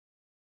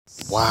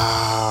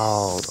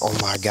Wow. Oh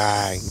my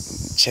God.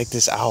 Check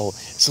this out.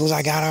 As soon as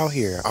I got out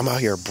here, I'm out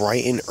here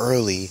bright and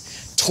early.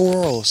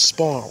 Tauros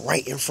spawned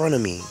right in front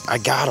of me. I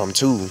got him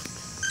too.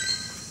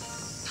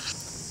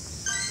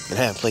 And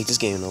I haven't played this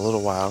game in a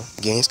little while.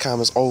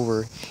 Gamescom is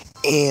over.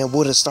 And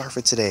what a start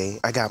for today.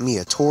 I got me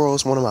a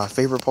Tauros, one of my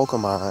favorite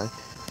Pokemon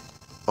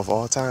of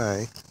all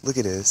time. Look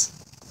at this.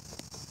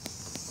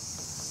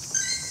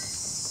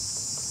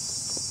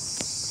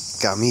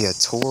 Got me a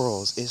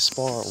Tauros. It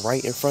spawned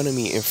right in front of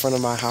me, in front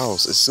of my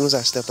house. As soon as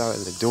I stepped out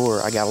of the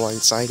door, I got all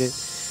excited.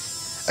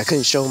 I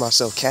couldn't show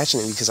myself catching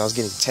it because I was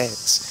getting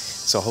texts.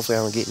 So hopefully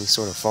I don't get any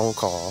sort of phone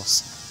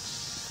calls.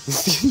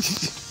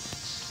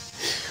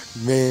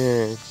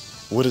 Man,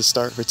 what a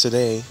start for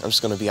today. I'm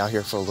just going to be out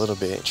here for a little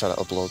bit and try to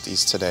upload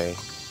these today.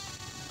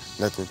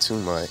 Nothing too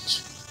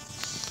much.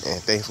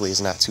 And thankfully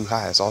it's not too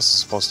high. It's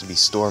also supposed to be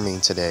storming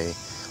today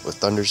with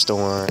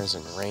thunderstorms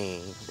and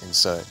rain and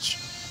such.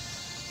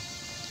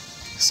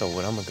 So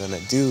what I'm going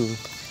to do,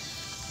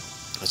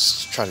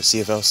 let's try to see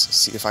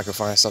if I can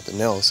find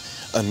something else.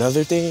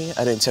 Another thing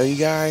I didn't tell you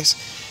guys,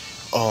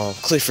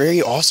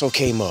 Clefairy also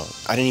came up.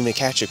 I didn't even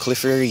catch a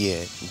Clefairy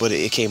yet, but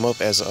it came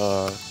up as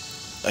a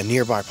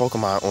nearby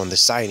Pokemon on the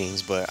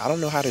sightings, but I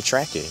don't know how to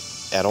track it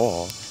at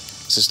all.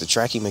 Since the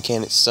tracking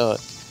mechanics suck,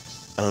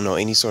 I don't know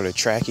any sort of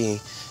tracking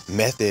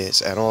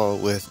methods at all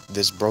with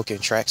this broken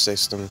track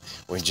system,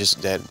 or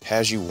just that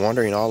has you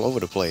wandering all over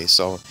the place.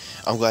 So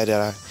I'm glad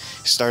that I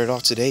started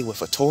off today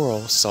with a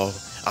Tauros, so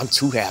I'm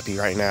too happy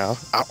right now.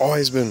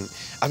 I've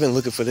been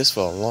looking for this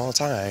for a long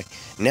time.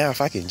 Now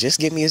if I can just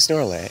get me a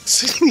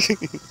Snorlax.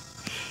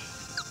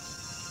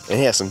 And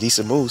it had some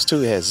decent moves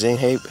too. It had Zen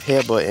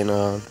Headbutt and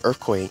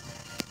Earthquake.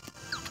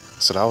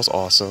 So that was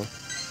awesome.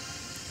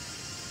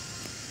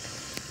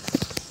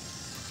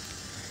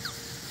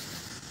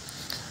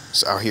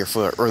 Just out here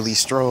for an early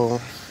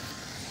stroll.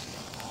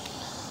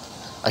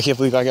 I can't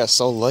believe I got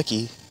so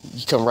lucky.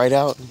 You come right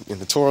out and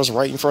the Tauros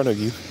right in front of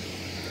you.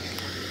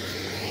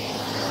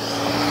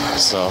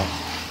 So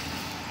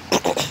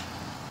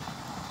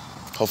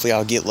hopefully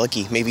I'll get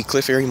lucky. Maybe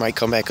Clefairy might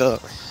come back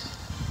up.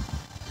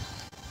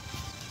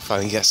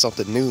 Finally got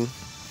something new.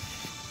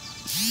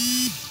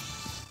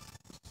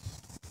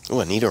 Ooh,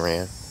 a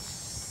Nidoran.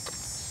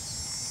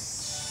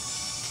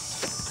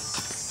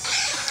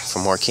 For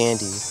more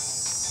candy.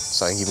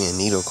 So I can give me a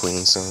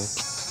Nidoqueen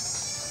soon.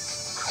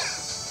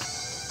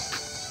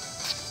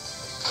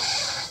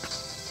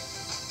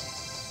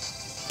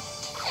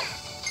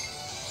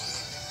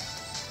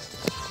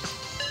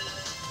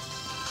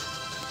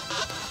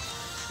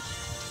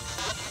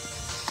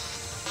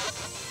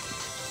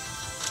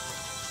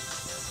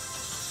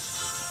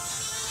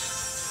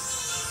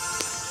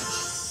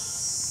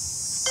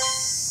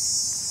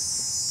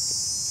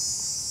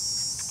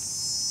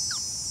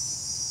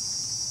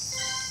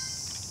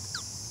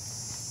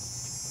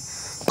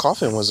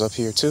 Coffin was up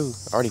here too.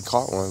 I already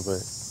caught one,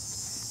 but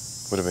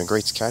would have been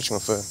great to catch one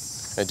for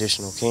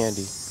additional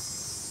candy.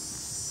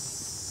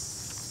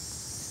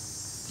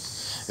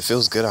 It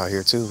feels good out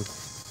here too.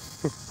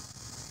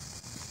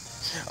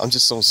 I'm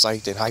just so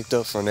psyched and hyped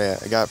up from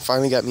that.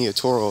 Finally got me a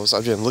Tauros.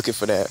 I've been looking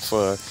for that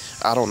for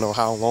I don't know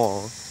how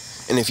long.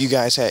 And if you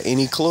guys had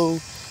any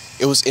clue,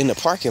 it was in the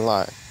parking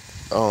lot.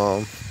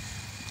 I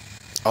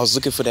was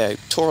looking for that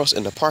Tauros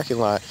in the parking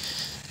lot,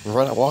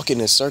 walking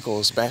in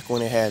circles back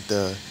when it had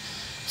the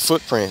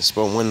footprints,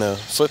 but when the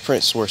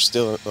footprints were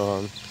still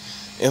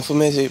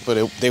implemented,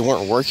 but they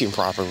weren't working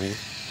properly.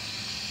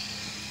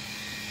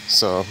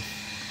 So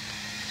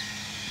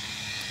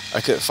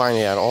I couldn't find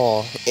it at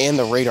all, and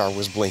the radar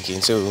was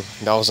blinking too.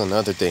 That was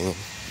another thing.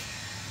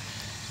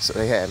 So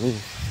they had me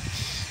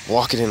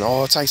walking in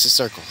all types of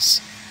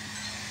circles.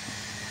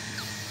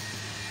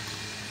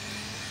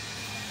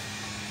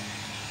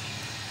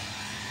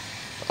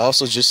 I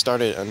also just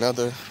started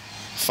another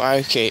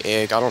 5K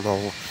egg. I don't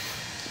know.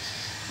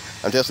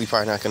 I'm definitely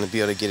probably not going to be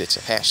able to get it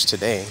to hatch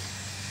today.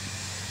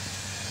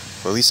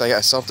 But at least I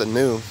got something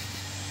new.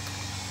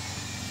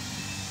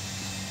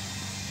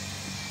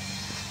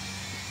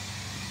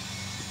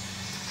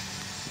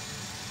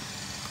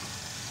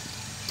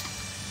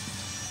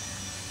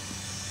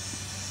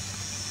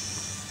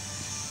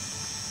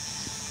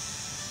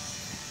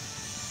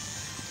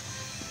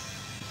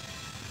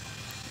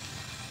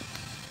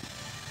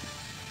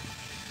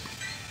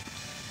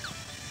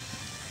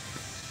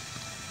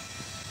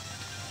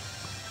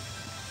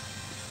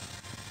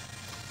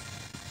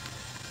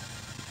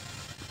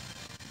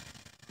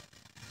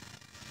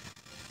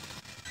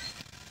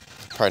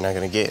 Probably not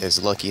going to get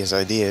as lucky as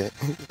I did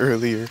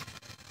earlier.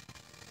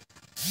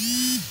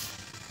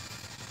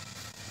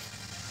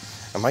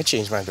 I might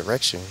change my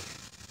direction.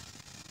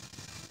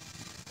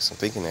 So I'm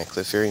thinking that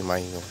Clefairy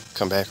might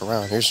come back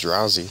around. Here's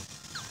Drowsy.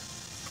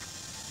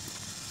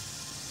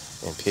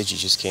 And Pidgey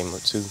just came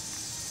up too.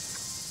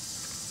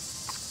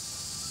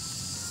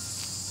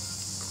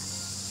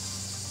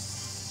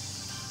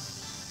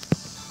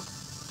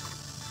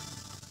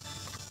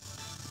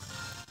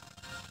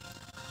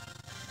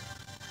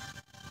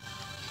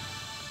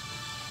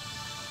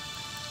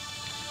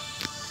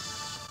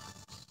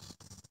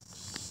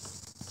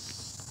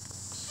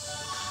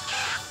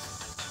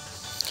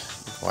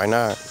 Why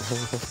not?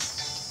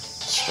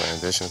 Just for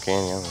additional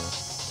candy, I don't know.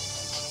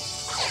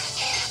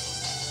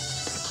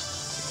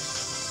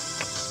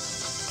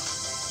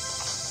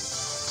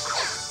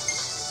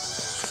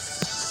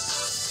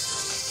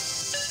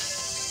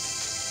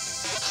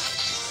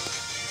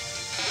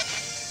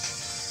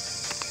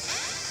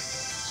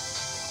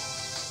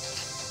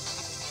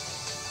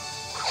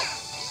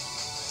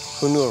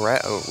 Who knew a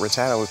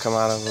Rattata would come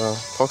out of a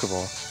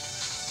Pokeball?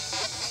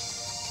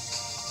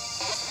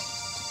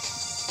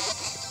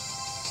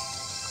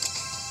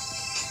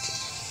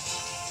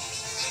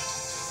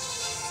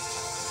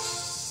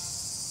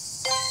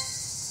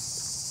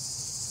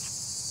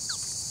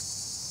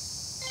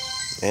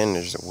 And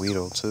there's a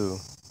Weedle too.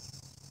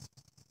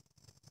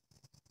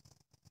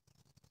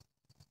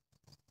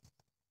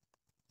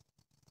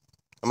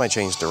 I might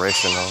change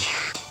direction though.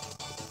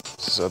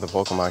 This other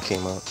Pokemon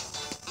came up.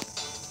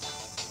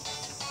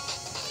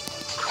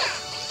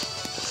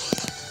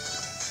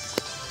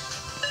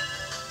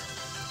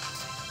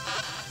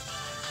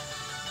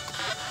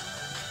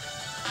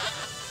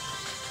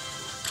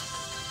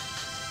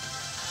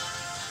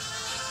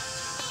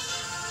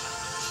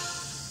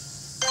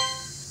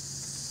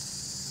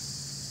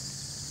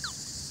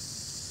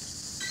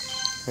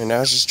 And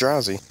now it's just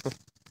drowsy.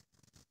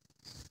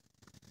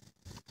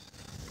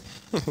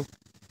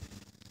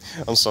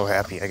 I'm so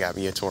happy I got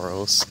me a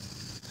TAUROS.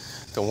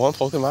 The one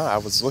Pokemon I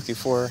was looking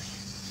for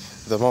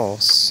the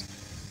most.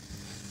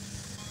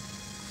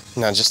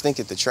 Now just think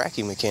if the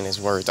tracking mechanics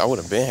worked, I would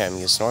have been having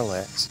me a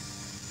Snorlax.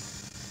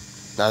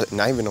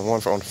 Not even the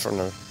one from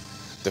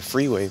the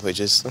freeway, but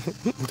just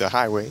the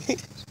highway.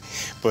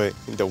 But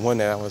the one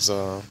that I was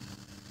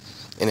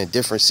in a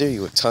different city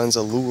with tons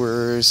of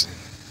lures,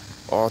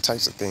 all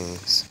types of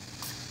things.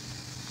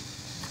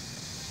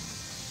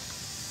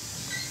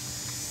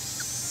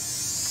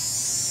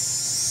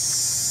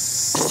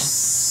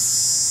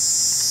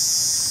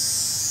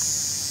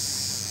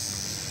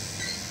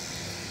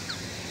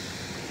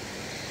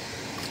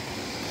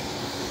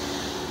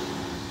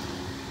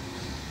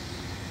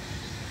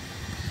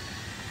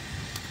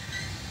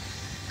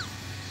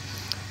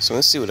 So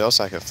let's see what else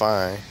I can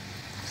find.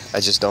 I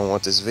just don't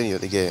want this video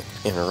to get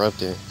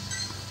interrupted.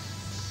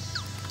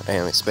 I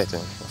am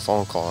expecting a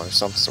phone call or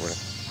some sort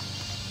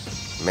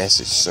of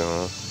message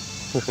soon.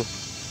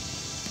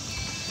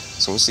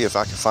 So we'll see if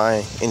I can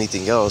find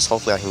anything else.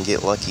 Hopefully I can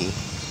get lucky.